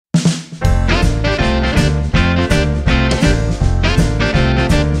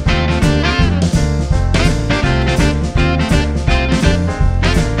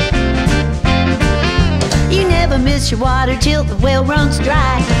miss your water till the well runs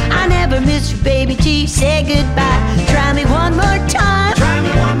dry. I never miss you, baby, till you say goodbye. Try me one more time. Try me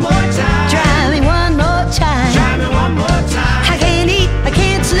one more time. Try me one more time. Try me one more time. I can't eat, I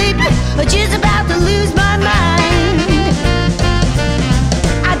can't sleep, I'm just about to lose my mind.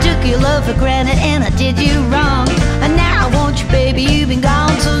 I took your love for granted and I did you wrong. And now I want you, baby, you've been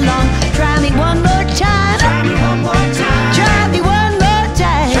gone so long. Try me one more time. Try me one more time. Try me one more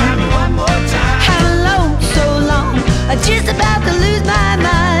time. Try me one more time. I'm alone so long, I'm just about to lose my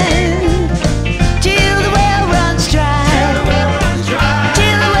mind. Till the well runs dry. Till the well runs dry.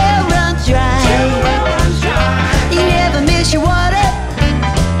 Till the well runs dry. Till the well runs dry. You never miss your water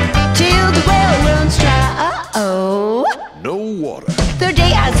till the well runs dry. Uh-oh. No water. The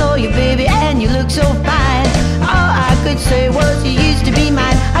day I saw you, baby, and you looked so fine, all I could say was you used to be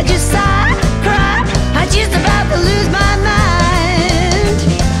mine. I just sighed, cried, I'm just about to lose my mind.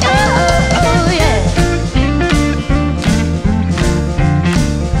 Oh, yeah.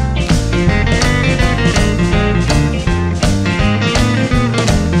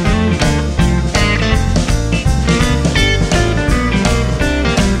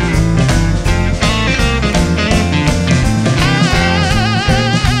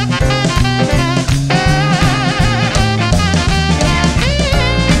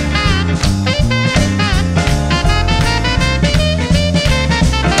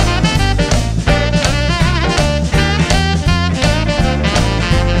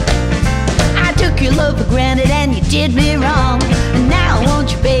 Your love for granted and you did me